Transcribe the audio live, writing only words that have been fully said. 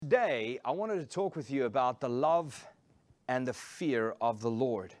today, I wanted to talk with you about the love and the fear of the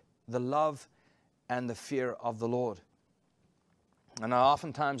Lord. The love and the fear of the Lord. And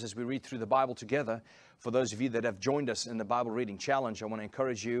oftentimes as we read through the Bible together, for those of you that have joined us in the Bible Reading Challenge, I want to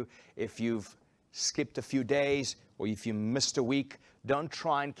encourage you, if you've skipped a few days or if you missed a week, don't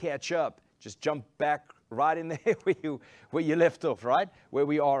try and catch up. Just jump back right in there where you left off, right? Where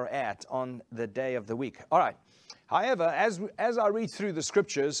we are at on the day of the week. All right. However, as I read through the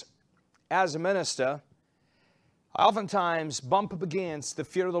Scriptures as a minister, I oftentimes bump up against the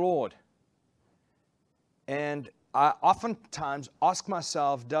fear of the Lord. And I oftentimes ask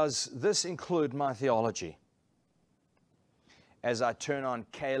myself, does this include my theology? As I turn on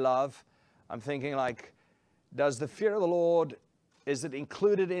K-Love, I'm thinking like, does the fear of the Lord, is it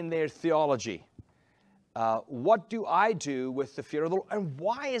included in their theology? What do I do with the fear of the Lord? And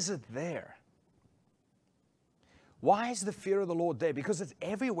why is it there? Why is the fear of the Lord there? Because it's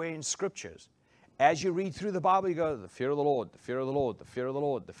everywhere in Scriptures. As you read through the Bible, you go, the fear of the Lord, the fear of the Lord, the fear of the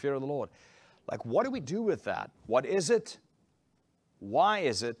Lord, the fear of the Lord. Like, what do we do with that? What is it? Why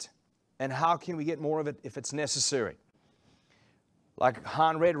is it? And how can we get more of it if it's necessary? Like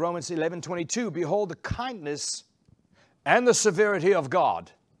Han read Romans 11:22, behold the kindness and the severity of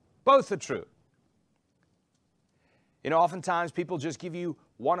God. Both are true. You know, oftentimes people just give you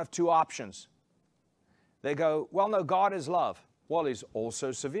one of two options. They go, well, no, God is love. Well, He's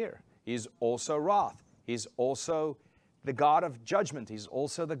also severe. He's also wrath. He's also the God of judgment. He's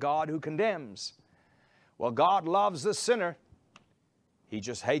also the God who condemns. Well, God loves the sinner. He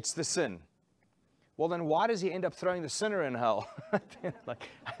just hates the sin. Well, then why does He end up throwing the sinner in hell? Like,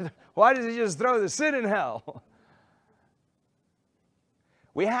 why does He just throw the sin in hell?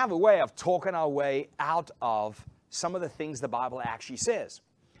 We have a way of talking our way out of some of the things the Bible actually says.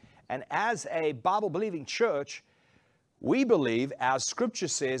 And as a Bible-believing church, we believe, as Scripture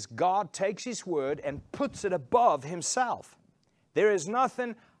says, God takes His Word and puts it above Himself. There is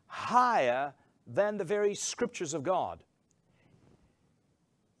nothing higher than the very Scriptures of God.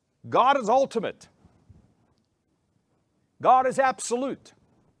 God is ultimate. God is absolute.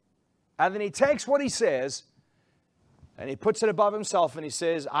 And then He takes what He says and He puts it above Himself and He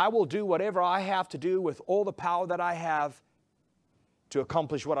says, I will do whatever I have to do with all the power that I have to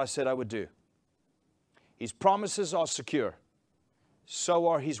accomplish what I said I would do. His promises are secure. So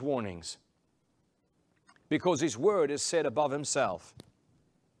are His warnings. Because His Word is set above Himself.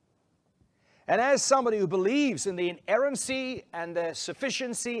 And as somebody who believes in the inerrancy and the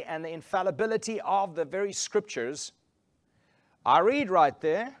sufficiency and the infallibility of the very Scriptures, I read right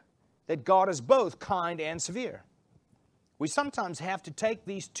there that God is both kind and severe. We sometimes have to take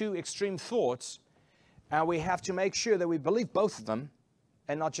these two extreme thoughts and we have to make sure that we believe both of them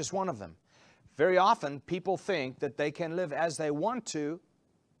and not just one of them. Very often, people think that they can live as they want to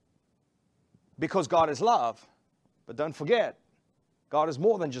because God is love. But don't forget, God is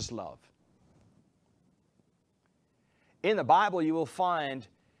more than just love. In the Bible, you will find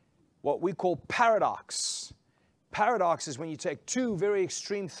what we call paradox. Paradox is when you take two very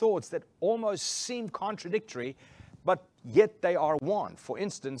extreme thoughts that almost seem contradictory, but yet they are one. For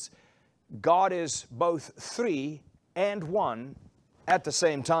instance, God is both three and one at the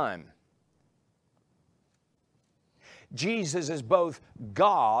same time. Jesus is both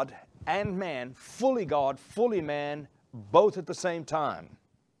God and man, fully God, fully man, both at the same time.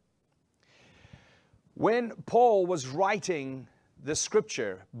 When Paul was writing the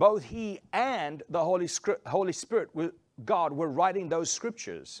Scripture, both he and the Holy Spirit, God, were writing those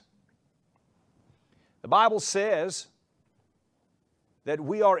Scriptures. The Bible says that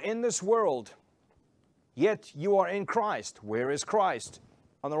we are in this world, yet you are in Christ. Where is Christ?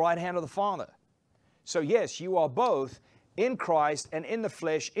 On the right hand of the Father. So yes, you are both in Christ and in the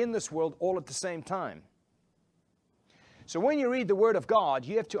flesh, in this world, all at the same time. So when you read the Word of God,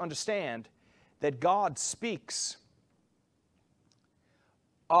 you have to understand that God speaks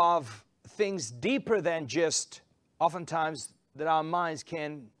of things deeper than just oftentimes that our minds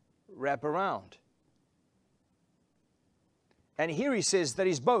can wrap around. And here He says that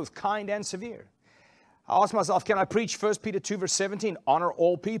He's both kind and severe. I ask myself, can I preach 1 Peter 2 verse 17? Honor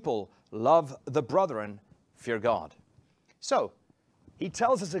all people, love the brethren, fear God. So, He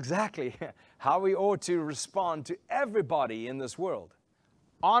tells us exactly how we ought to respond to everybody in this world.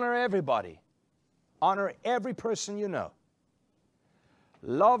 Honor everybody. Honor every person you know.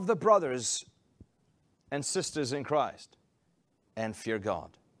 Love the brothers and sisters in Christ. And fear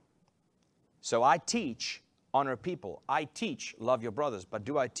God. So I teach, honor people. I teach, love your brothers. But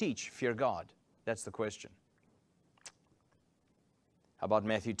do I teach, fear God? That's the question. How about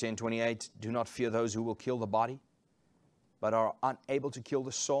Matthew 10:28? Do not fear those who will kill the body, but are unable to kill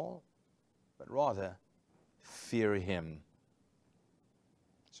the soul, but rather fear Him.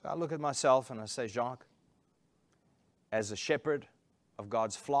 So I look at myself and I say, Jacques, as a shepherd of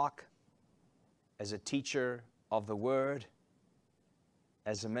God's flock, as a teacher of the Word,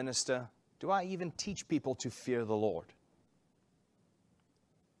 as a minister, do I even teach people to fear the Lord?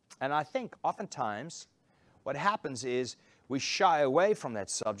 And I think oftentimes what happens is we shy away from that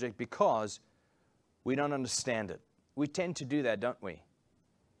subject because we don't understand it. We tend to do that, don't we?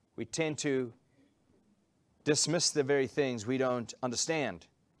 We tend to dismiss the very things we don't understand.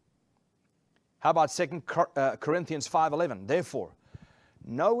 How about 2 Corinthians 5:11? Therefore,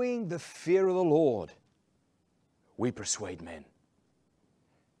 knowing the fear of the Lord, we persuade men.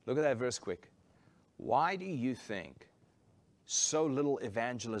 Look at that verse quick. Why do you think so little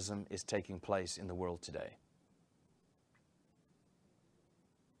evangelism is taking place in the world today?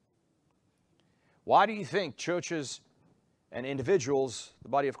 Why do you think churches and individuals, the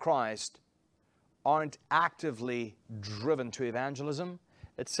body of Christ, aren't actively driven to evangelism?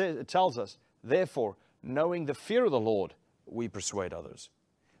 It tells us, therefore, knowing the fear of the Lord, we persuade others.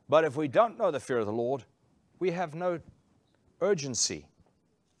 But if we don't know the fear of the Lord, we have no urgency.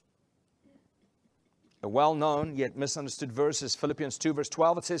 A well-known yet misunderstood verse is Philippians 2 verse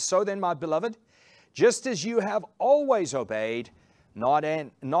 12. It says, so then, my beloved, just as you have always obeyed, not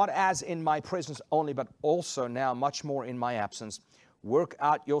as in my presence only, but also now much more in my absence, work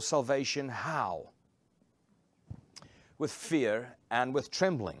out your salvation. How? With fear and with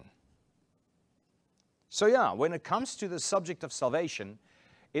trembling. So yeah, when it comes to the subject of salvation,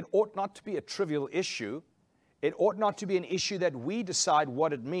 it ought not to be a trivial issue. It ought not to be an issue that we decide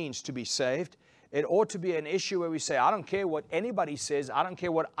what it means to be saved. It ought to be an issue where we say, I don't care what anybody says. I don't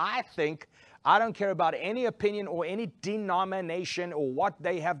care what I think. I don't care about any opinion or any denomination or what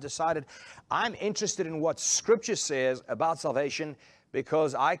they have decided. I'm interested in what Scripture says about salvation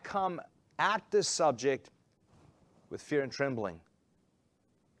because I come at this subject with fear and trembling.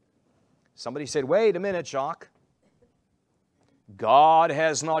 Somebody said, wait a minute, Jacques. God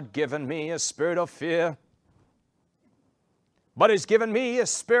has not given me a spirit of fear, but He's given me a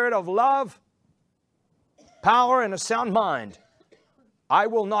spirit of love, power, and a sound mind. I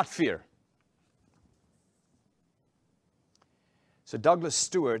will not fear. So Douglas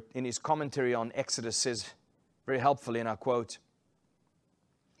Stewart, in his commentary on Exodus, says very helpfully, and I quote,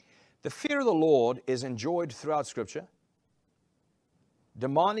 the fear of the Lord is enjoyed throughout Scripture,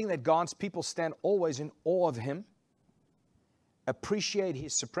 demanding that God's people stand always in awe of Him, appreciate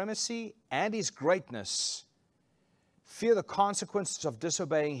His supremacy and His greatness, fear the consequences of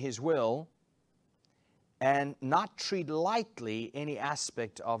disobeying His will, and not treat lightly any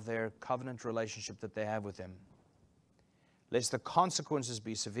aspect of their covenant relationship that they have with Him, lest the consequences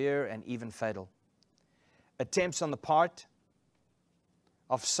be severe and even fatal. Attempts on the part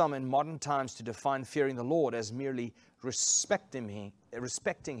of some in modern times to define fearing the Lord as merely respecting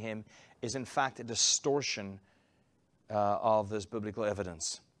Him is in fact a distortion of this biblical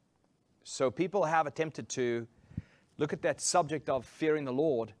evidence. So people have attempted to look at that subject of fearing the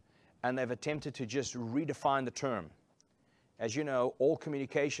Lord, and they've attempted to just redefine the term. As you know, all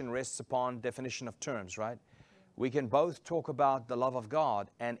communication rests upon definition of terms, right? We can both talk about the love of God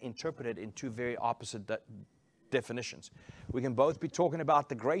and interpret it in two very opposite definitions. We can both be talking about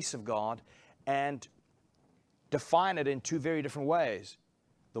the grace of God and define it in two very different ways.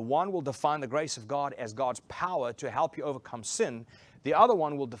 The one will define the grace of God as God's power to help you overcome sin. The other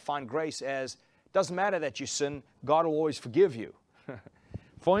one will define grace as, doesn't matter that you sin, God will always forgive you.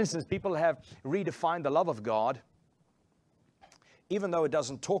 For instance, people have redefined the love of God, even though it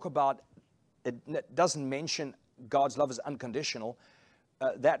doesn't talk about, it doesn't mention God's love is unconditional.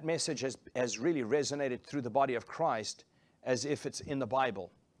 That message has really resonated through the body of Christ as if it's in the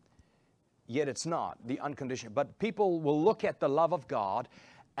Bible. Yet it's not, the unconditional. But people will look at the love of God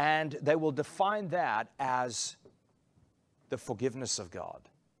and they will define that as the forgiveness of God.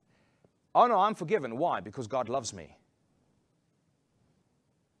 Oh no, I'm forgiven. Why? Because God loves me.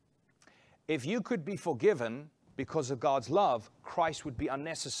 If you could be forgiven because of God's love, Christ would be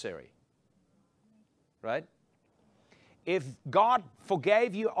unnecessary. Right? If God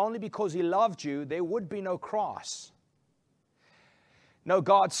forgave you only because He loved you, there would be no cross. No,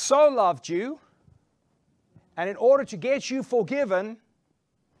 God so loved you, and in order to get you forgiven,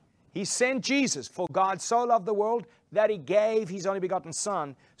 He sent Jesus. For God so loved the world that He gave His only begotten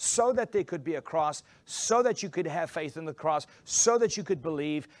Son, so that there could be a cross, so that you could have faith in the cross, so that you could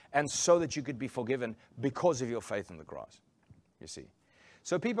believe, and so that you could be forgiven because of your faith in the cross. You see.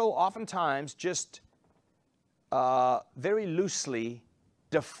 So people oftentimes just very loosely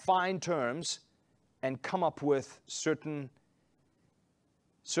define terms and come up with certain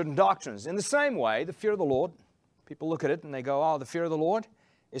doctrines. In the same way, the fear of the Lord, people look at it and they go, oh, the fear of the Lord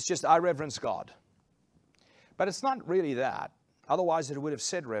is just I reverence God. But it's not really that. Otherwise, it would have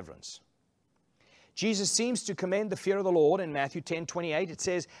said reverence. Jesus seems to commend the fear of the Lord in Matthew 10:28. It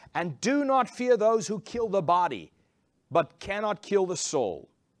says, and do not fear those who kill the body, but cannot kill the soul.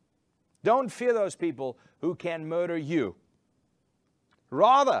 Don't fear those people who can murder you.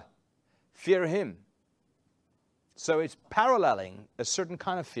 Rather, fear Him. So it's paralleling a certain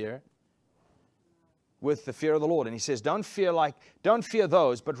kind of fear with the fear of the Lord. And He says, don't fear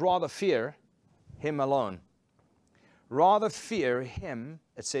those, but rather fear Him alone. Rather fear Him,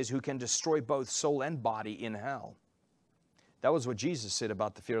 it says, who can destroy both soul and body in hell. That was what Jesus said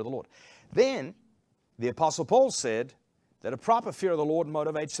about the fear of the Lord. Then, the Apostle Paul said that a proper fear of the Lord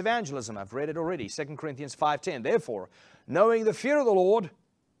motivates evangelism. I've read it already, 2 Corinthians 5:10. Therefore, knowing the fear of the Lord,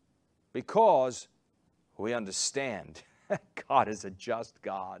 because we understand God is a just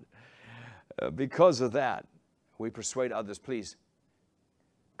God. Because of that, we persuade others, please,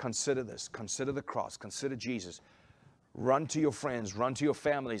 consider this. Consider the cross. Consider Jesus. Run to your friends, run to your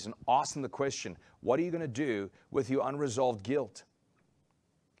families, and ask them the question, what are you going to do with your unresolved guilt?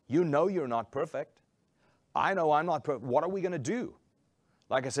 You know you're not perfect. I know I'm not perfect. What are we going to do?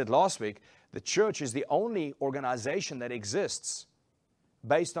 Like I said last week, the church is the only organization that exists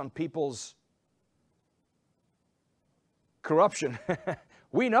based on people's corruption.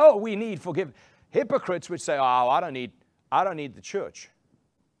 We know we need forgiveness. Hypocrites would say, oh, I don't need the church.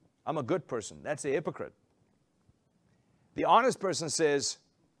 I'm a good person. That's a hypocrite. The honest person says,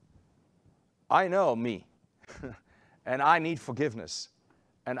 I know me, and I need forgiveness,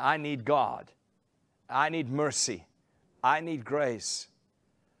 and I need God. I need mercy. I need grace.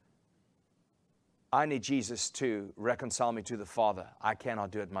 I need Jesus to reconcile me to the Father. I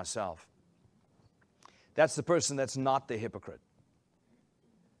cannot do it myself. That's the person that's not the hypocrite.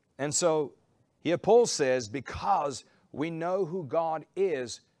 And so here Paul says, because we know who God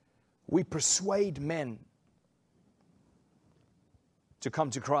is, we persuade men to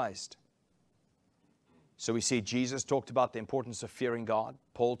come to Christ. So we see Jesus talked about the importance of fearing God.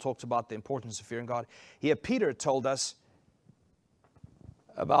 Paul talked about the importance of fearing God. Here Peter told us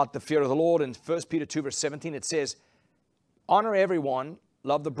about the fear of the Lord. In 1 Peter 2 verse 17 it says, honor everyone,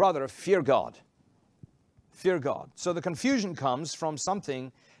 love the brother, fear God. Fear God. So the confusion comes from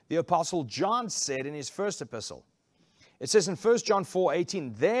something the Apostle John said in his first epistle. It says in 1 John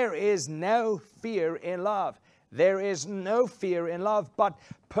 4:18, there is no fear in love. There is no fear in love, but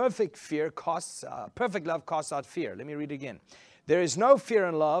perfect love casts out fear. Let me read it again. There is no fear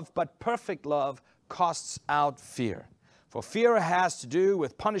in love, but perfect love casts out fear. For fear has to do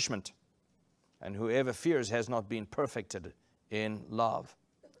with punishment, and whoever fears has not been perfected in love.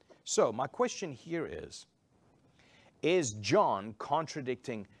 So my question here is John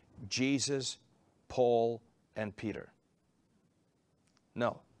contradicting Jesus, Paul, and Peter?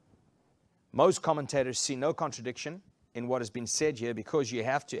 No. Most commentators see no contradiction in what has been said here because you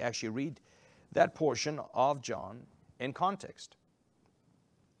have to actually read that portion of John in context.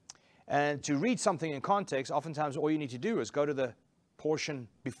 And to read something in context, oftentimes all you need to do is go to the portion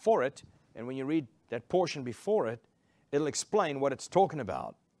before it, and when you read that portion before it, it'll explain what it's talking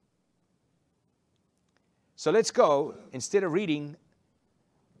about. So let's go, instead of reading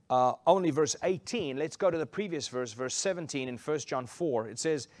only verse 18, let's go to the previous verse, verse 17 in 1 John 4. It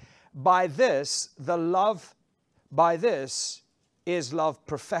says, By this is love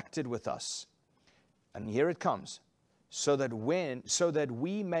perfected with us. And here it comes. So that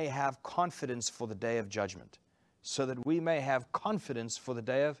we may have confidence for the day of judgment. So that we may have confidence for the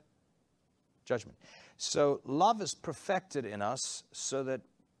day of judgment. So love is perfected in us so that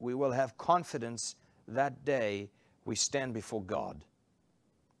we will have confidence that day we stand before God.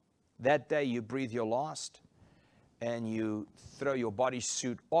 That day you breathe your last and you throw your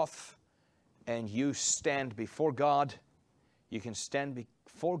bodysuit off and you stand before God. You can stand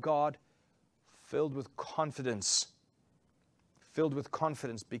before God filled with confidence. Filled with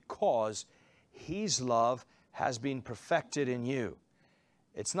confidence because His love has been perfected in you.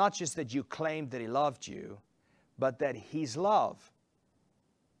 It's not just that you claimed that He loved you, but that His love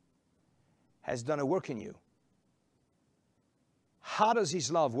has done a work in you. How does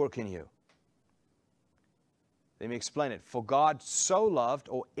His love work in you? Let me explain it. For God so loved,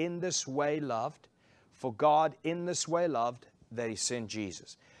 or in this way loved, for God in this way loved that He sent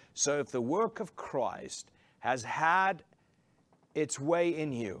Jesus. So if the work of Christ has had its way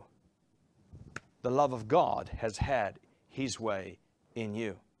in you, the love of God has had His way in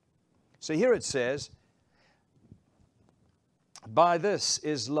you. So here it says, by this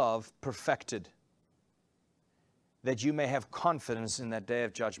is love perfected that you may have confidence in that day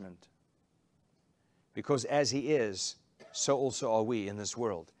of judgment. Because as He is, so also are we in this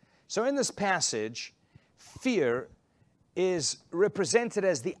world. So in this passage, fear is represented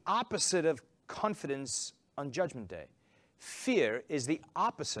as the opposite of confidence on Judgment Day. Fear is the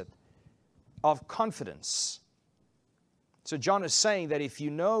opposite of confidence. So John is saying that if you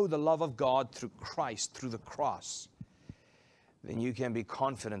know the love of God through Christ, through the cross, then you can be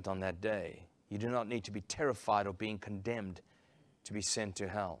confident on that day. You do not need to be terrified of being condemned to be sent to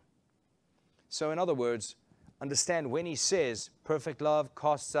hell. So in other words, understand when he says perfect love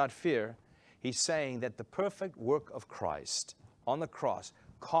casts out fear, he's saying that the perfect work of Christ on the cross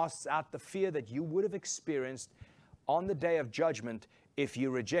casts out the fear that you would have experienced on the day of judgment if you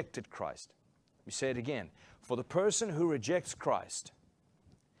rejected Christ. Let me say it again. For the person who rejects Christ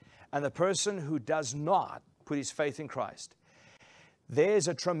and the person who does not put his faith in Christ, there's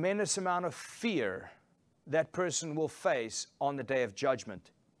a tremendous amount of fear that person will face on the day of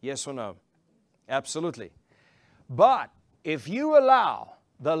judgment. Yes or no? Absolutely. But if you allow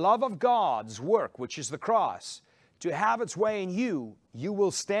the love of God's work, which is the cross, to have its way in you, you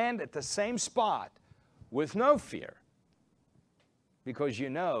will stand at the same spot with no fear. Because you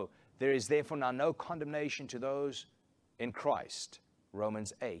know there is therefore now no condemnation to those in Christ.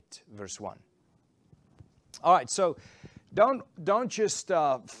 Romans 8, verse 1. All right, so don't just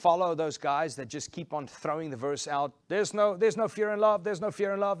follow those guys that just keep on throwing the verse out. There's no fear in love, there's no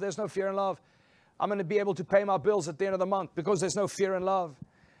fear in love, there's no fear in love. I'm going to be able to pay my bills at the end of the month because there's no fear in love.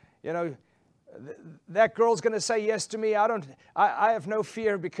 You know, that girl's going to say yes to me. I have no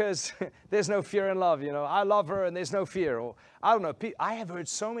fear because there's no fear in love. You know, I love her and there's no fear. Or I don't know. I have heard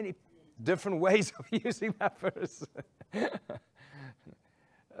so many different ways of using that verse.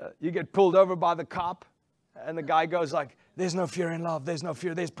 You get pulled over by the cop and the guy goes like, there's no fear in love. There's no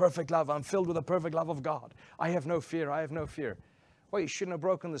fear. There's perfect love. I'm filled with the perfect love of God. I have no fear. I have no fear. Well, you shouldn't have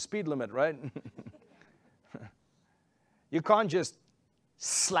broken the speed limit, right? You can't just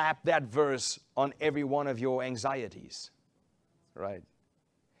slap that verse on every one of your anxieties, right?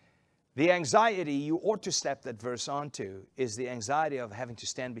 The anxiety you ought to slap that verse onto is the anxiety of having to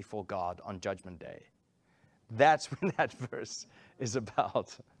stand before God on Judgment Day. That's what that verse is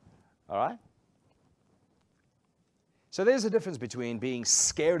about, all right? So there's a difference between being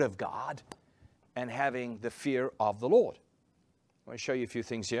scared of God and having the fear of the Lord. I want to show you a few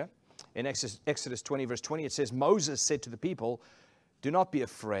things here. In Exodus 20, verse 20, it says, Moses said to the people, do not be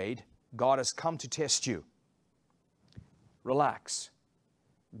afraid. God has come to test you. Relax.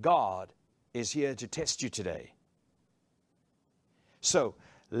 God is here to test you today. So,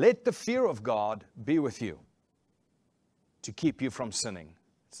 let the fear of God be with you to keep you from sinning.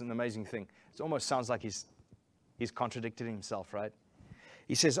 It's an amazing thing. It almost sounds like he's contradicted himself, right?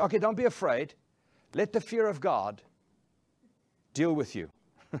 He says, okay, don't be afraid. Let the fear of God deal with you.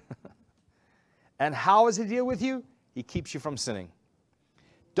 And how does He deal with you? He keeps you from sinning.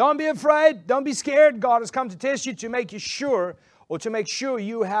 Don't be afraid. Don't be scared. God has come to test you to make you sure, or to make sure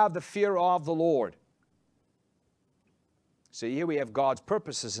you have the fear of the Lord. So here we have God's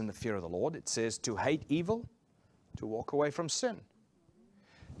purposes in the fear of the Lord. It says to hate evil, to walk away from sin.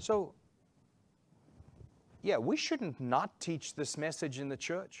 So, yeah, we shouldn't not teach this message in the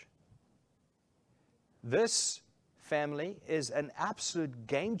church. This family is an absolute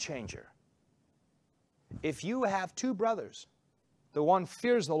game changer. If you have two brothers, the one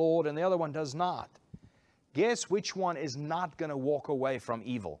fears the Lord and the other one does not, guess which one is not going to walk away from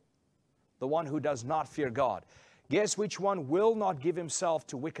evil? The one who does not fear God. Guess which one will not give himself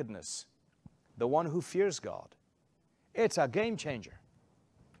to wickedness? The one who fears God. It's a game changer.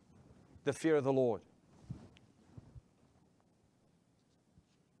 The fear of the Lord.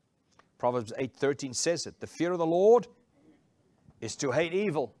 Proverbs 8:13 says it. The fear of the Lord is to hate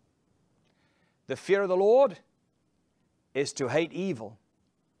evil. The fear of the Lord is to hate evil.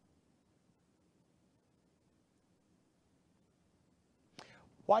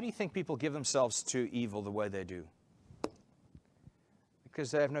 Why do you think people give themselves to evil the way they do?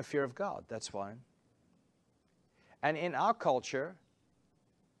 Because they have no fear of God. That's why. And in our culture,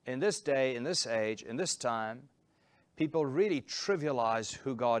 in this day, in this age, in this time, people really trivialize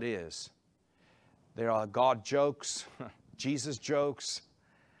who God is. There are God jokes, Jesus jokes.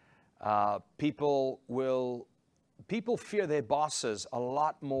 People fear their bosses a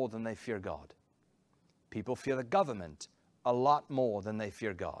lot more than they fear God. People fear the government a lot more than they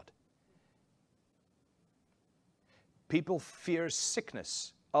fear God. People fear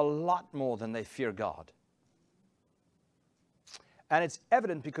sickness a lot more than they fear God. And it's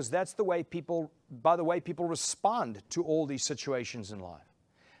evident because that's the way people respond to all these situations in life.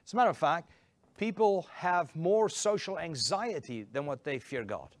 As a matter of fact, people have more social anxiety than what they fear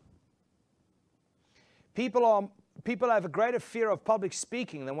God. People have a greater fear of public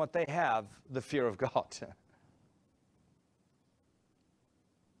speaking than what they have the fear of God.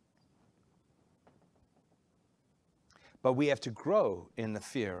 But we have to grow in the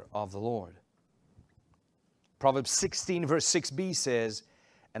fear of the Lord. Proverbs 16 verse 6b says,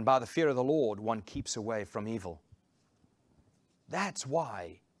 "And by the fear of the Lord one keeps away from evil." That's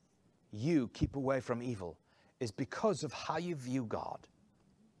why you keep away from evil, is because of how you view God.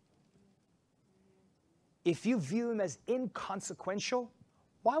 If you view Him as inconsequential,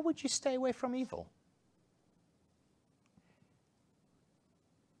 why would you stay away from evil?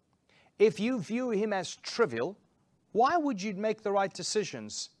 If you view Him as trivial, why would you make the right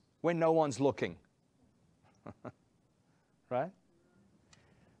decisions when no one's looking? Right?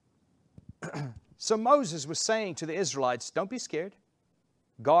 So Moses was saying to the Israelites, don't be scared.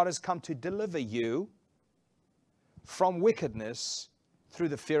 God has come to deliver you from wickedness through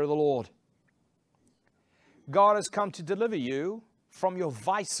the fear of the Lord. God has come to deliver you from your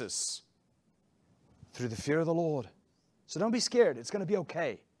vices through the fear of the Lord. So don't be scared. It's going to be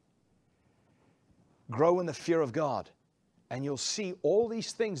okay. Grow in the fear of God, and you'll see all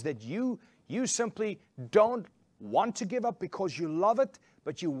these things that you simply don't want to give up because you love it,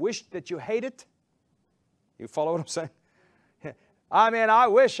 but you wish that you hate it. You follow what I'm saying? I mean, I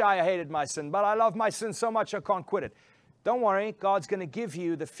wish I hated my sin, but I love my sin so much I can't quit it. Don't worry, God's going to give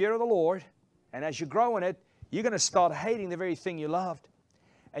you the fear of the Lord, and as you grow in it, you're going to start hating the very thing you loved.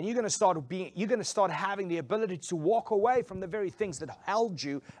 And you're going to start having the ability to walk away from the very things that held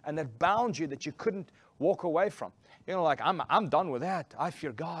you and that bound you that you couldn't walk away from. You know, like, I'm done with that. I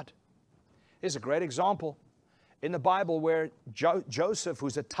fear God. Here's a great example in the Bible where Joseph,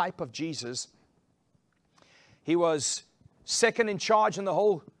 who's a type of Jesus, he was second in charge in the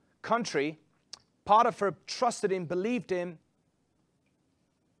whole country. Potiphar trusted him, believed him,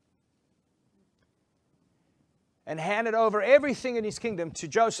 and handed over everything in his kingdom to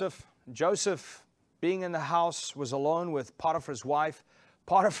Joseph. Joseph, being in the house, was alone with Potiphar's wife.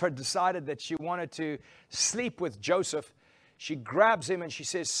 Potiphar decided that she wanted to sleep with Joseph. She grabs him and she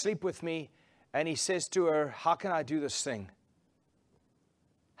says, "Sleep with me." And he says to her, "How can I do this thing?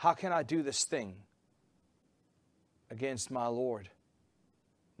 How can I do this thing against my Lord?"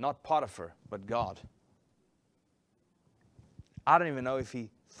 Not Potiphar, but God. I don't even know if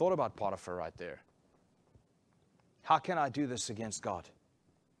he thought about Potiphar right there. How can I do this against God?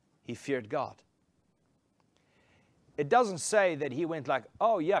 He feared God. It doesn't say that he went like,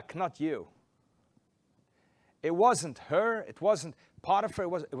 "Oh, yuck, not you." It wasn't her. It wasn't Potiphar.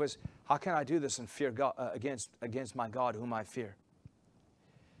 It was how can I do this and fear God against my God whom I fear?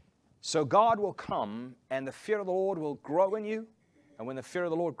 So God will come and the fear of the Lord will grow in you. And when the fear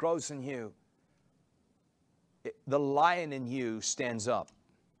of the Lord grows in you, the lion in you stands up.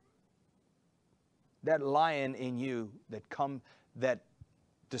 That lion in you that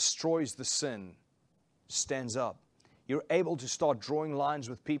destroys the sin stands up. You're able to start drawing lines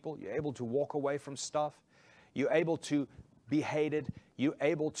with people. You're able to walk away from stuff. You're able to be hated. You're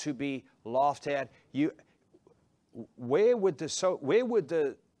able to be laughed at. Where would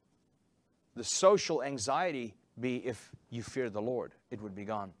the social anxiety be if you feared the Lord? It would be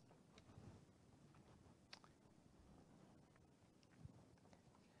gone.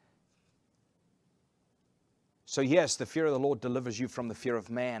 So yes, the fear of the Lord delivers you from the fear of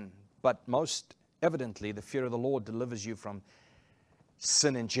man, but most evidently, the fear of the Lord delivers you from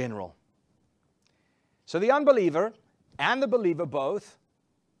sin in general. So the unbeliever and the believer both,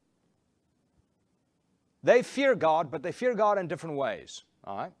 they fear God, but they fear God in different ways.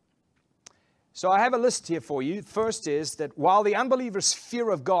 All right? So I have a list here for you. First is that while the unbeliever's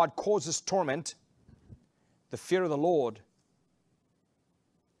fear of God causes torment, the fear of the Lord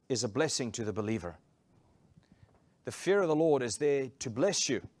is a blessing to the believer. The fear of the Lord is there to bless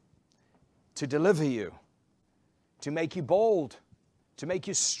you, to deliver you, to make you bold, to make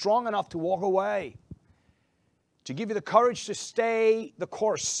you strong enough to walk away, to give you the courage to stay the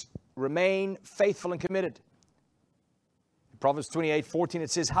course, remain faithful and committed. In Proverbs 28:14 it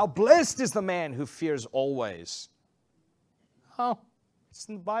says, "How blessed is the man who fears always." Oh, it's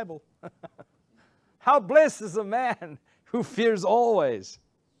in the Bible. How blessed is the man who fears always.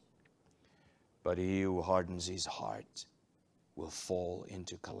 But he who hardens his heart will fall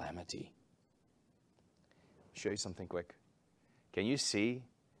into calamity. I'll show you something quick. Can you see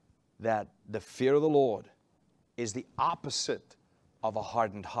that the fear of the Lord is the opposite of a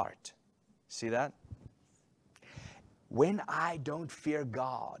hardened heart? See that? When I don't fear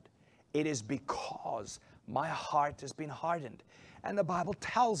God, it is because my heart has been hardened. And the Bible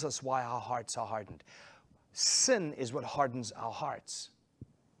tells us why our hearts are hardened. Sin is what hardens our hearts.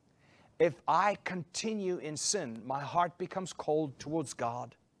 If I continue in sin, my heart becomes cold towards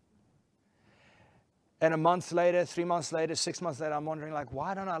God. And a month later, 3 months later, 6 months later, I'm wondering, like,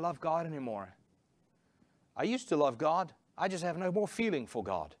 why don't I love God anymore? I used to love God. I just have no more feeling for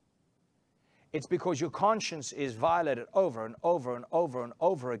God. It's because your conscience is violated over and over and over and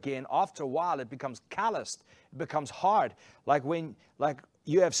over again. After a while, it becomes calloused. It becomes hard. Like when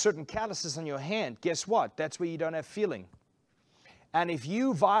you have certain calluses on your hand, guess what? That's where you don't have feeling. And if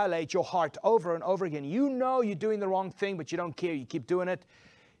you violate your heart over and over again, you know you're doing the wrong thing, but you don't care. You keep doing it.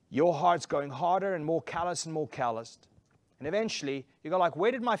 Your heart's going harder and more callous and more calloused. And eventually, you go like,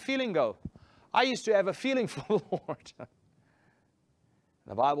 where did my feeling go? I used to have a feeling for the Lord.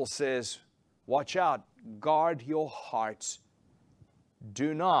 The Bible says, watch out, guard your hearts.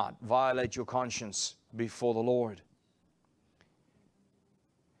 Do not violate your conscience before the Lord.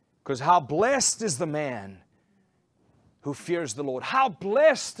 Because how blessed is the man who fears the Lord. How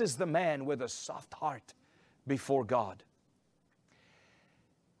blessed is the man with a soft heart before God.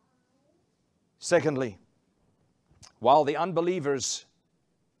 Secondly, while the unbeliever's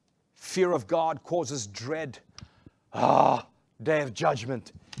fear of God causes dread, day of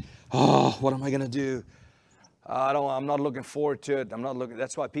judgment. What am I going to do? I'm not looking forward to it.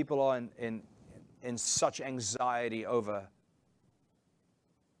 That's why people are in such anxiety over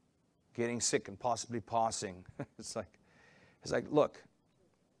getting sick and possibly passing. It's like, look,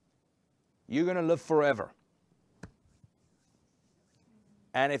 you're going to live forever.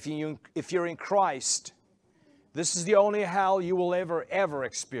 And if you're in Christ, this is the only hell you will ever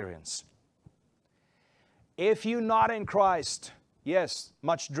experience. If you're not in Christ, yes,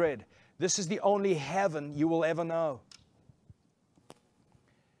 much dread. This is the only heaven you will ever know.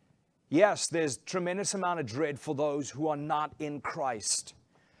 Yes, there's tremendous amount of dread for those who are not in Christ.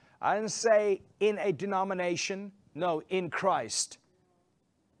 I didn't say in a denomination. No, in Christ.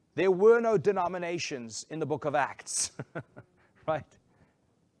 There were no denominations in the book of Acts. Right?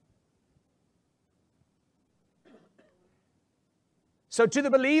 So to the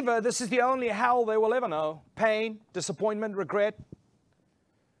believer, this is the only hell they will ever know. Pain, disappointment, regret.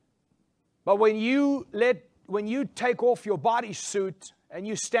 But when you take off your bodysuit and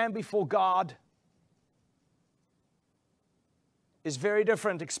you stand before God, it's a very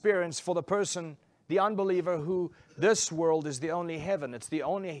different experience for the person, the unbeliever, who this world is the only heaven. It's the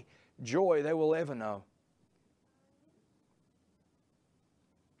only joy they will ever know.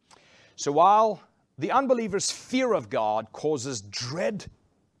 So while the unbeliever's fear of God causes dread,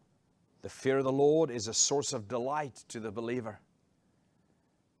 the fear of the Lord is a source of delight to the believer.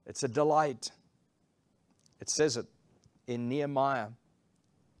 It's a delight. It says it in Nehemiah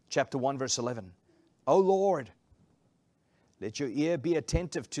chapter 1 verse 11. O Lord, let your ear be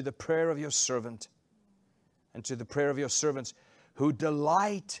attentive to the prayer of your servant and to the prayer of your servants who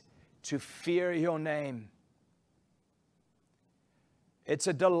delight to fear your name. It's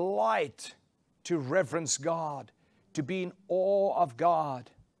a delight to reverence God, to be in awe of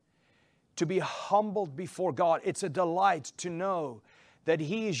God, to be humbled before God. It's a delight to know that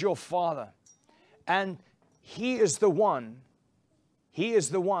He is your Father. And He is the one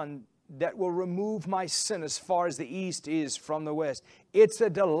that will remove my sin as far as the east is from the west. It's a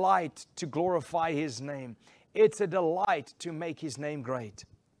delight to glorify His name. It's a delight to make His name great.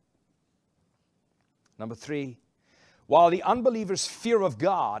 Number 3, while the unbeliever's fear of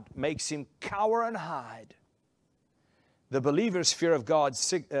God makes him cower and hide, the believer's fear of God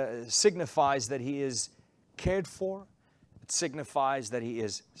signifies that he is cared for, it signifies that he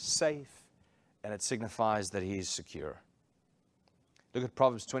is safe, and it signifies that he is secure. Look at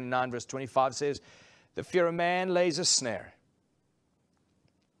Proverbs 29 verse 25 says, the fear of man lays a snare,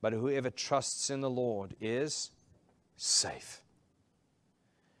 but whoever trusts in the Lord is safe.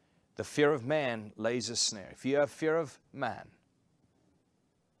 The fear of man lays a snare. If you have fear of man,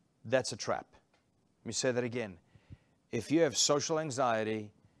 that's a trap. Let me say that again. If you have social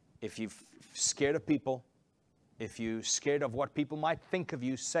anxiety, if you're scared of people, if you're scared of what people might think of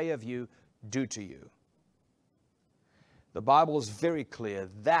you, say of you, do to you, the Bible is very clear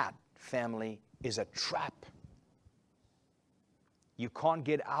that, family, is a trap. You can't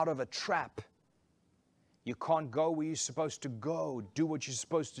get out of a trap. You can't go where you're supposed to go, do what you're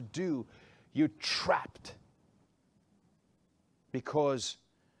supposed to do. You're trapped. Because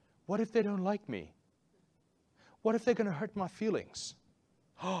what if they don't like me? What if they're going to hurt my feelings?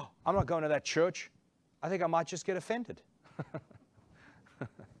 Oh, I'm not going to that church. I think I might just get offended.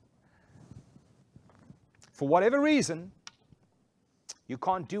 For whatever reason, you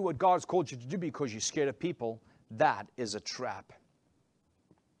can't do what God's called you to do because you're scared of people. That is a trap.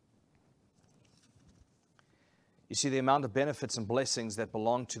 You see, the amount of benefits and blessings that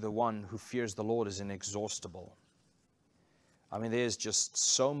belong to the one who fears the Lord is inexhaustible. I mean, there's just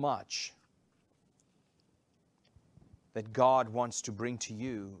so much that God wants to bring to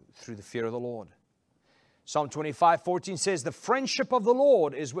you through the fear of the Lord. Psalm 25:14 says, the friendship of the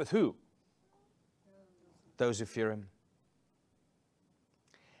Lord is with who? Those who fear Him.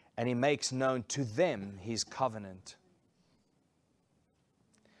 And He makes known to them His covenant.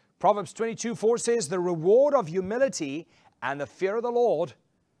 Proverbs 22:4 says, the reward of humility and the fear of the Lord,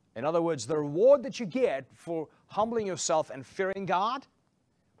 in other words, the reward that you get for humbling yourself and fearing God,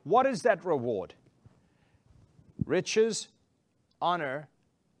 what is that reward? Riches, honor,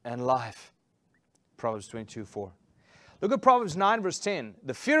 and life. Proverbs 22:4. Look at Proverbs 9 verse 10.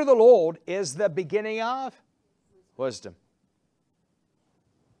 The fear of the Lord is the beginning of wisdom.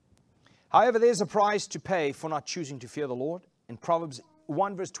 However, there's a price to pay for not choosing to fear the Lord. In Proverbs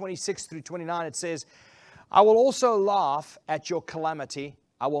 1 verse 26 through 29, it says, I will also laugh at your calamity.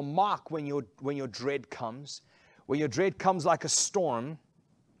 I will mock when your dread comes. When your dread comes like a storm,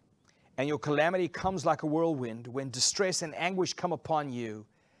 and your calamity comes like a whirlwind, when distress and anguish come upon you,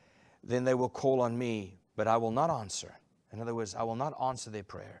 then they will call on me, but I will not answer. In other words, I will not answer their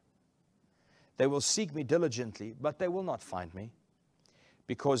prayer. They will seek me diligently, but they will not find me,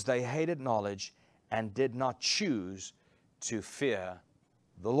 because they hated knowledge and did not choose to fear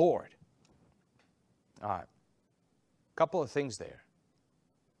the Lord. All right. A couple of things there.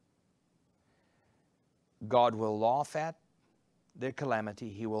 God will laugh at their calamity.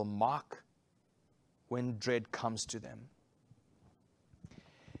 He will mock when dread comes to them.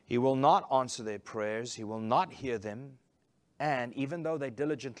 He will not answer their prayers. He will not hear them. And even though they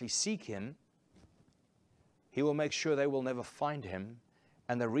diligently seek Him, He will make sure they will never find Him.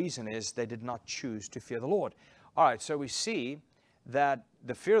 And the reason is they did not choose to fear the Lord. All right, so we see that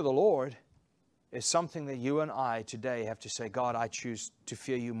the fear of the Lord is something that you and I today have to say, God, I choose to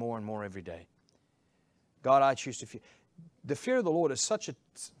fear you more and more every day. God, I choose to fear. The fear of the Lord is such a,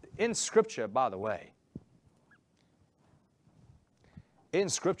 in Scripture, by the way, in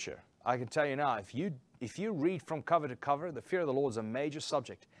Scripture, I can tell you now, if you read from cover to cover, the fear of the Lord is a major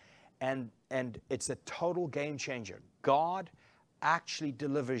subject. And it's a total game changer. God actually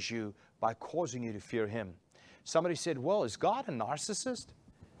delivers you by causing you to fear Him. Somebody said, well, is God a narcissist?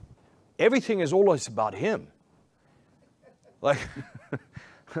 Everything is always about Him. Like,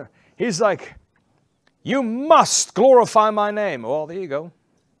 He's like, you must glorify my name. Well, there you go.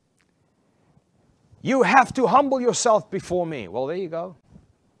 You have to humble yourself before me. Well, there you go.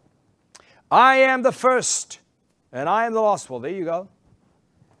 I am the first and I am the last. Well, there you go.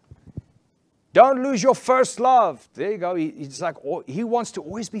 Don't lose your first love. There you go. He's like, He wants to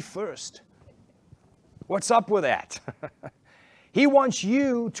always be first. What's up with that? He wants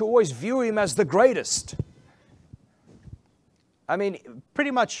you to always view Him as the greatest. I mean,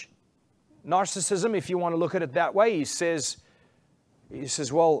 pretty much narcissism, if you want to look at it that way, he says,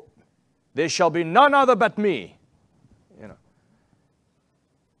 well, there shall be none other but me. You know.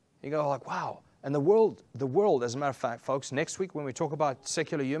 You go like, wow. And the world, as a matter of fact, folks, next week when we talk about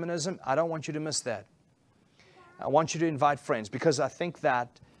secular humanism, I don't want you to miss that. I want you to invite friends, because I think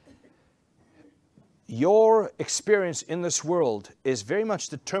that your experience in this world is very much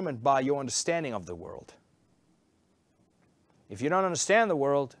determined by your understanding of the world. If you don't understand the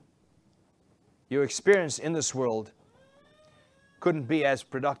world, your experience in this world couldn't be as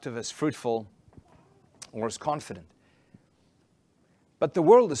productive, as fruitful, or as confident. But the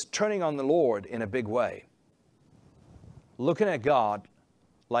world is turning on the Lord in a big way. Looking at God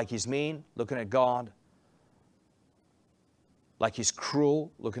like He's mean, looking at God like He's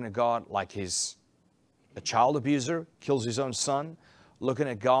cruel, looking at God like He's a child abuser, kills his own son, looking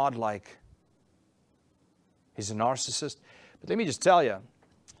at God like He's a narcissist. But let me just tell you,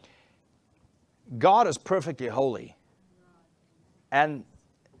 God is perfectly holy. And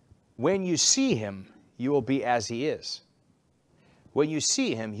when you see Him, you will be as He is. When you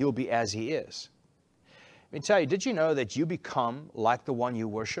see Him, you'll be as He is. Let me tell you, did you know that you become like the one you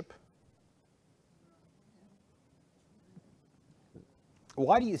worship?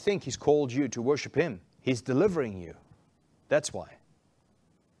 Why do you think He's called you to worship Him? He's delivering you. That's why.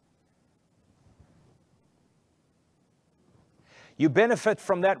 You benefit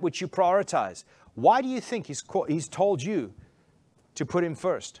from that which you prioritize. Why do you think He's told you to put Him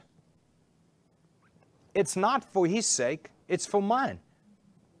first? It's not for His sake, it's for mine.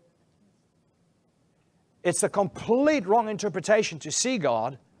 It's a complete wrong interpretation to see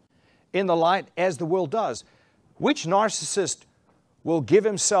God in the light as the world does. Which narcissist will give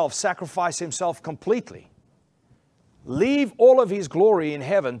himself, sacrifice himself completely, leave all of his glory in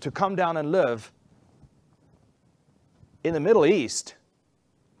heaven to come down and live in the Middle East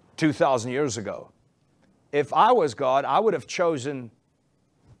 2,000 years ago. If I was God, I would have chosen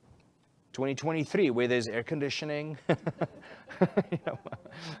 2023 where there's air conditioning.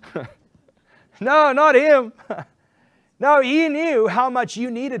 No, not him. No, he knew how much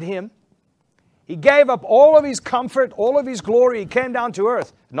you needed him. He gave up all of his comfort, all of his glory. He came down to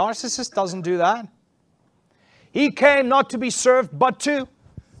earth. Narcissist doesn't do that. He came not to be served, but to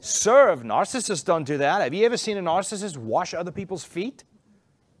serve. Narcissists don't do that. Have you ever seen a narcissist wash other people's feet?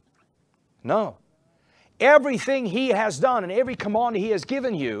 No. Everything he has done and every command he has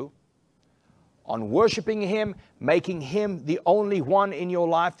given you on worshiping him, making him the only one in your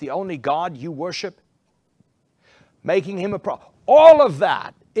life, the only God you worship, making him a all of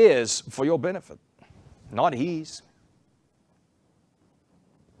that is for your benefit, not his.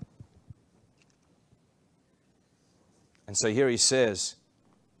 And so here he says,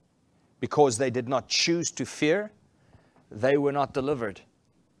 because they did not choose to fear, they were not delivered.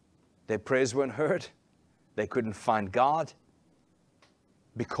 Their prayers weren't heard. They couldn't find God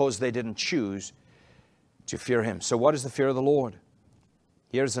because they didn't choose to fear him. So what is the fear of the Lord?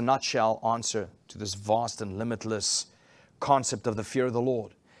 Here's a nutshell answer to this vast and limitless concept of the fear of the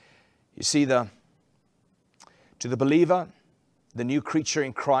Lord. You see, to the believer, the new creature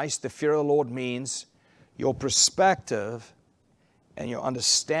in Christ, the fear of the Lord means your perspective and your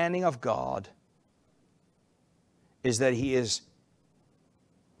understanding of God is that he is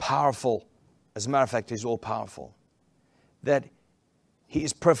powerful. As a matter of fact, he's all powerful. That he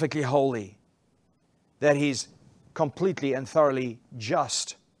is perfectly holy. That he's completely and thoroughly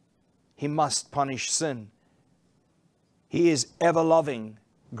just. He must punish sin. He is ever loving,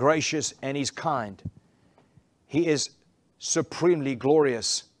 gracious, and he's kind. He is supremely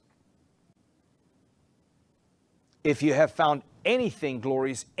glorious. If you have found anything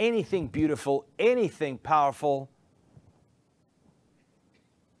glorious, anything beautiful, anything powerful,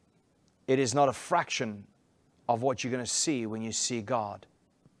 it is not a fraction of what you're going to see when you see God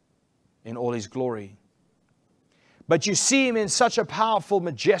in all his glory. But you see him in such a powerful,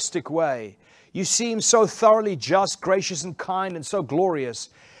 majestic way. You see him so thoroughly just, gracious, and kind, and so glorious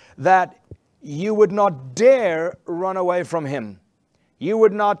that you would not dare run away from him. You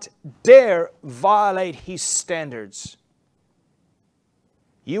would not dare violate his standards.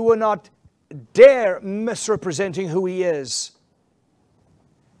 You would not dare misrepresenting who he is.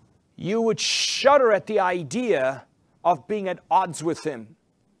 You would shudder at the idea of being at odds with him.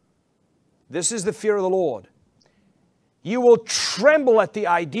 This is the fear of the Lord. You will tremble at the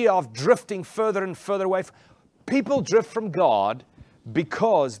idea of drifting further and further away. People drift from God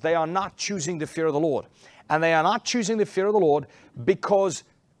because they are not choosing the fear of the Lord. And they are not choosing the fear of the Lord because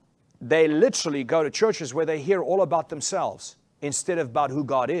they literally go to churches where they hear all about themselves instead of about who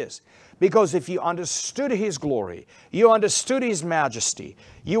God is. Because if you understood his glory, you understood his majesty,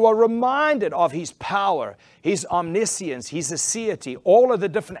 you are reminded of his power, his omniscience, his aseity, all of the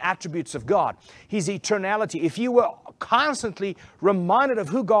different attributes of God, his eternality. If you were constantly reminded of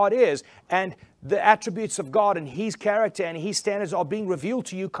who God is and the attributes of God and his character and his standards are being revealed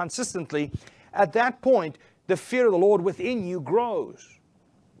to you consistently, at that point, the fear of the Lord within you grows.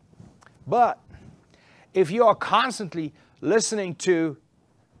 But if you are constantly listening to,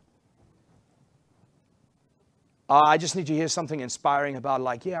 I just need to hear something inspiring about,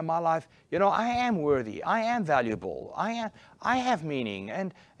 like, yeah, my life, I am worthy, I am valuable, I have meaning,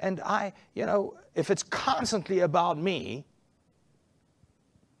 and I, if it's constantly about me,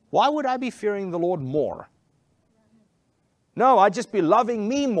 why would I be fearing the Lord more? No, I'd just be loving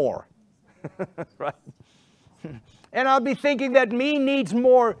me more. Right? And I'll be thinking that me needs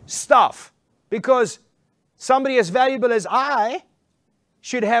more stuff because somebody as valuable as I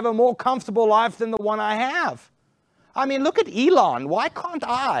should have a more comfortable life than the one I have. I mean, look at Elon. Why can't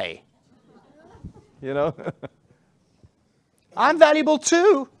I? I'm valuable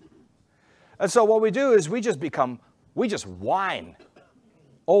too. And so what we do is we just whine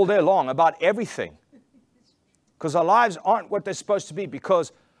all day long about everything. Because our lives aren't what they're supposed to be,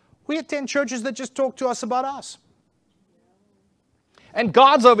 because we attend churches that just talk to us about us. And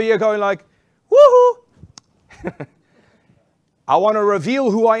God's over here going like, woohoo! I want to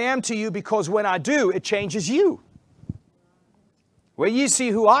reveal who I am to you, because when I do, it changes you. When you see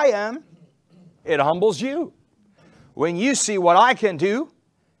who I am, it humbles you. When you see what I can do,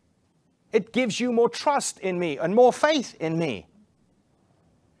 it gives you more trust in me and more faith in me.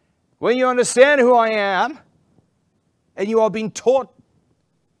 When you understand who I am, and you are being taught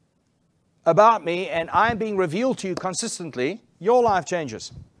about me, and I'm being revealed to you consistently, your life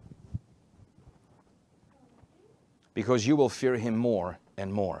changes. Because you will fear him more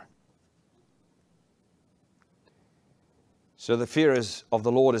and more. So the fear of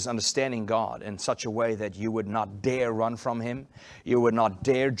the Lord is understanding God in such a way that you would not dare run from Him. You would not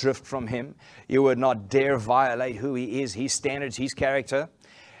dare drift from Him. You would not dare violate who He is, His standards, His character.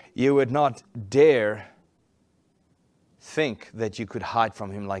 You would not dare think that you could hide from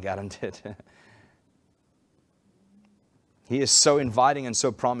Him like Adam did. He is so inviting and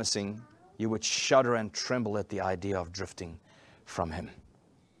so promising, you would shudder and tremble at the idea of drifting from Him.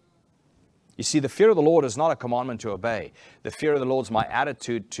 You see, the fear of the Lord is not a commandment to obey. The fear of the Lord is my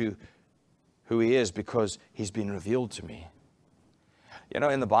attitude to who He is because He's been revealed to me. You know,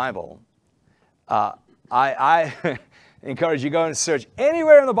 in the Bible, I encourage you to go and search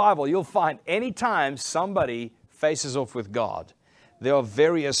anywhere in the Bible. You'll find any time somebody faces off with God, there are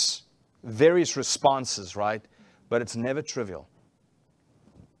various responses, right? But it's never trivial.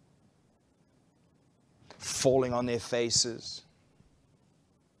 Falling on their faces.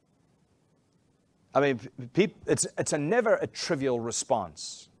 I mean, it's never a trivial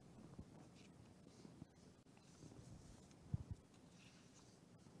response.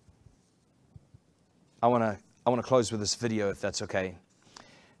 I want to close with this video, if that's okay.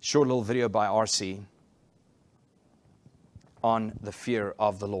 Short little video by RC on the fear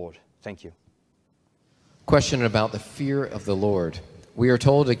of the Lord. Thank you. Question about the fear of the Lord. We are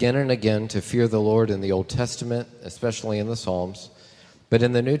told again and again to fear the Lord in the Old Testament, especially in the Psalms, but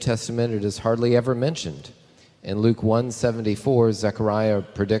in the New Testament it is hardly ever mentioned. In Luke 1:74, Zechariah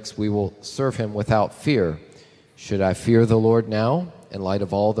predicts we will serve Him without fear. Should I fear the Lord now in light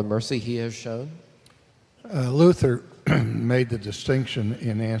of all the mercy He has shown? Luther made the distinction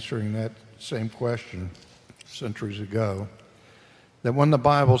in answering that same question centuries ago, that when the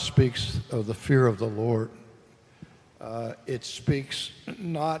Bible speaks of the fear of the Lord, it speaks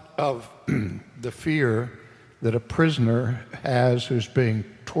not of the fear that a prisoner has who's being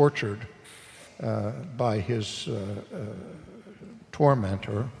tortured by his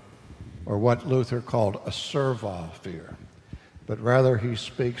tormentor, or what Luther called a servile fear, but rather he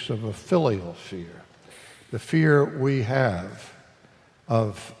speaks of a filial fear, the fear we have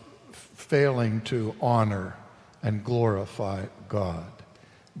of failing to honor and glorify God.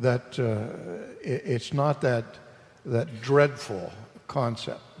 That it's not that dreadful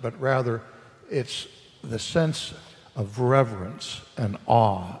concept, but rather it's the sense of reverence and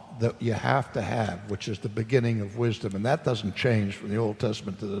awe that you have to have, which is the beginning of wisdom. And that doesn't change from the Old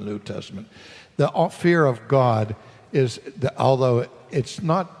Testament to the New Testament. The fear of God is, although it's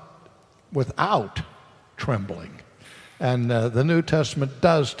not without trembling. And the New Testament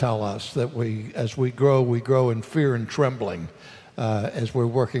does tell us that as we grow in fear and trembling as we're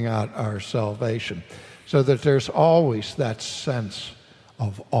working out our salvation. So that there's always that sense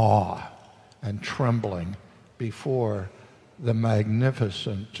of awe and trembling before the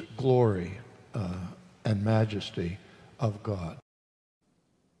magnificent glory and majesty of God.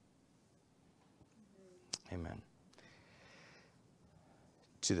 Amen.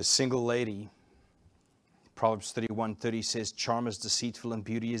 To the single lady, Proverbs 31:30 says, "Charm is deceitful and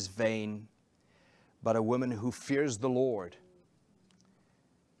beauty is vain, but a woman who fears the Lord,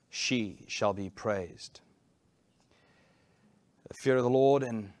 she shall be praised." The fear of the Lord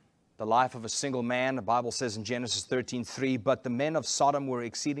in the life of a single man, the Bible says in Genesis 13:3, "But the men of Sodom were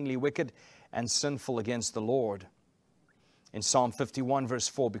exceedingly wicked and sinful against the Lord." In Psalm 51 verse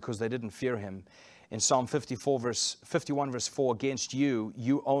 4, because they didn't fear Him. In Psalm 51 verse 4, "Against you,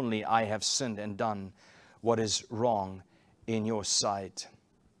 you only, I have sinned and done what is wrong in your sight."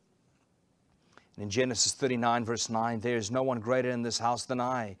 And in Genesis 39 verse 9, "There is no one greater in this house than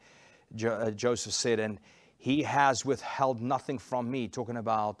I," Joseph said, "and he has withheld nothing from me," talking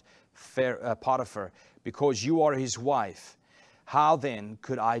about Potiphar, "because you are his wife. How then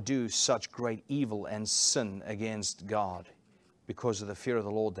could I do such great evil and sin against God?" Because of the fear of the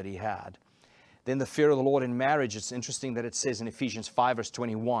Lord that he had. Then the fear of the Lord in marriage, it's interesting that it says in Ephesians 5 verse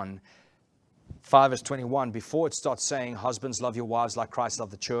 21, before it starts saying, "Husbands, love your wives like Christ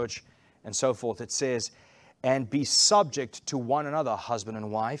loved the church," and so forth, it says, "And be subject to one another," husband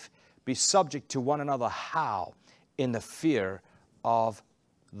and wife, "be subject to one another." How? In the fear of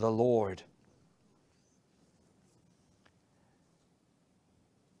the Lord.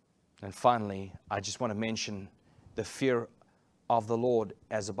 And finally, I just want to mention the fear of the Lord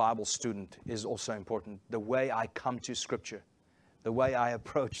as a Bible student is also important. The way I come to Scripture, the way I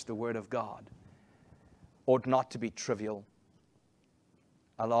approach the Word of God, ought not to be trivial.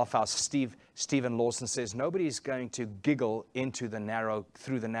 I love how Stephen Lawson says, nobody's going to giggle through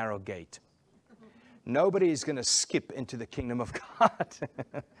the narrow gate. Nobody's going to skip into the kingdom of God.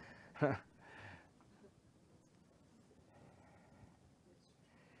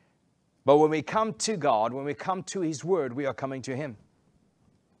 But when we come to God, when we come to His Word, we are coming to Him.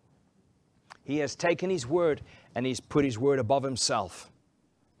 He has taken His Word and He's put His Word above Himself.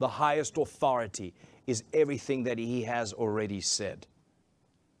 The highest authority is everything that He has already said.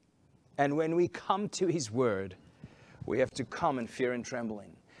 And when we come to His Word, we have to come in fear and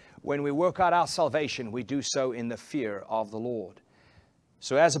trembling. When we work out our salvation, we do so in the fear of the Lord.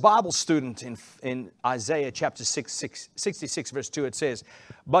 So as a Bible student in Isaiah chapter 66 verse 2, it says,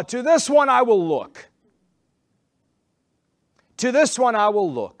 "But to this one I will look. To this one I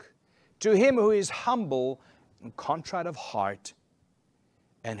will look. To him who is humble and contrite of heart,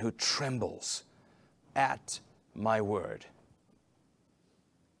 and who trembles at my word."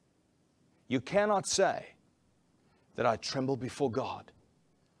 You cannot say that I tremble before God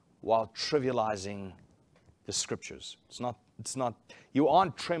while trivializing the Scriptures. It's not, you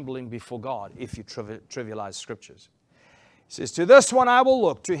aren't trembling before God if you trivialize Scriptures. He says, "To this one I will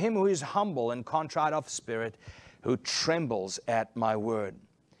look, to him who is humble and contrite of spirit, who trembles at my word."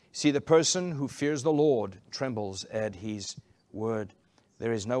 See, the person who fears the Lord trembles at His word.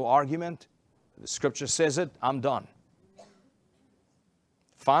 There is no argument. The Scripture says it, I'm done.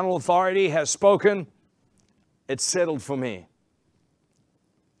 Final authority has spoken. It's settled for me.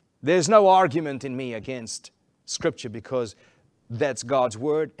 There's no argument in me against Scripture because that's God's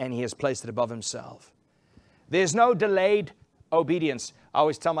word and He has placed it above Himself. There's no delayed obedience. I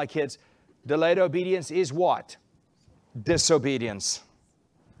always tell my kids, delayed obedience is what? Disobedience.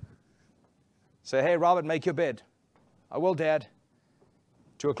 Say, "Hey, Robert, make your bed." "I will, Dad."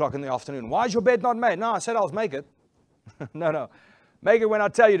 2 o'clock in the afternoon. "Why is your bed not made?" "No, I said I'll make it." No. Make it when I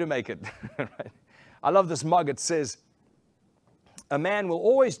tell you to make it. Right? I love this mug. It says, "A man will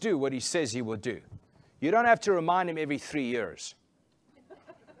always do what he says he will do. You don't have to remind him every 3 years."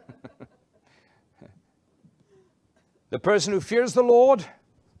 The person who fears the Lord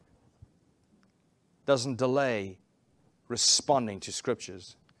doesn't delay responding to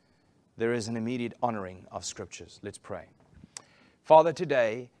Scriptures. There is an immediate honoring of Scriptures. Let's pray. Father,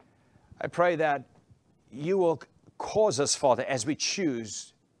 today, I pray that You will cause us, Father, as we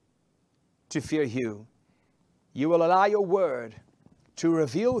choose to fear You, You will allow Your Word to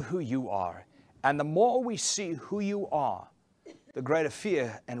reveal who You are. And the more we see who You are, the greater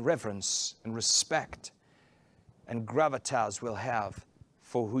fear and reverence and respect and gravitas we'll have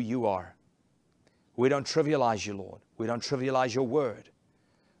for who You are. We don't trivialize You, Lord. We don't trivialize Your Word.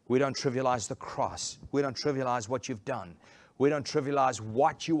 We don't trivialize the cross. We don't trivialize what You've done. We don't trivialize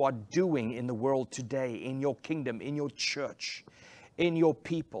what You are doing in the world today, in Your kingdom, in Your church, in Your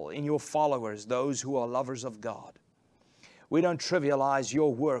people, in Your followers, those who are lovers of God. We don't trivialize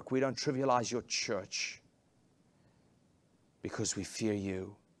Your work. We don't trivialize Your church because we fear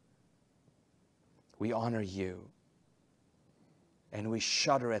You. We honor You. And we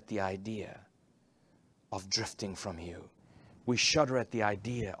shudder at the idea of drifting from You. We shudder at the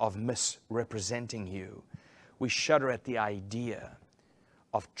idea of misrepresenting You. We shudder at the idea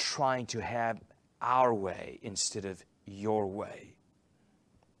of trying to have our way instead of Your way.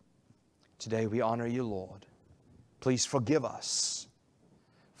 Today we honor You, Lord. Please forgive us.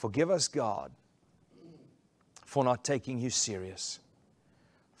 Forgive us, God, for not taking You serious.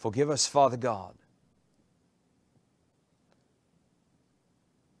 Forgive us, Father God,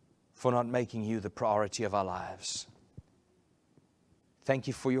 for not making You the priority of our lives. Thank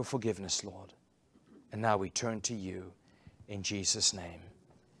You for Your forgiveness, Lord. And now we turn to You in Jesus' name.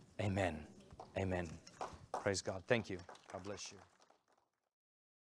 Amen. Amen. Praise God. Thank you. God bless you.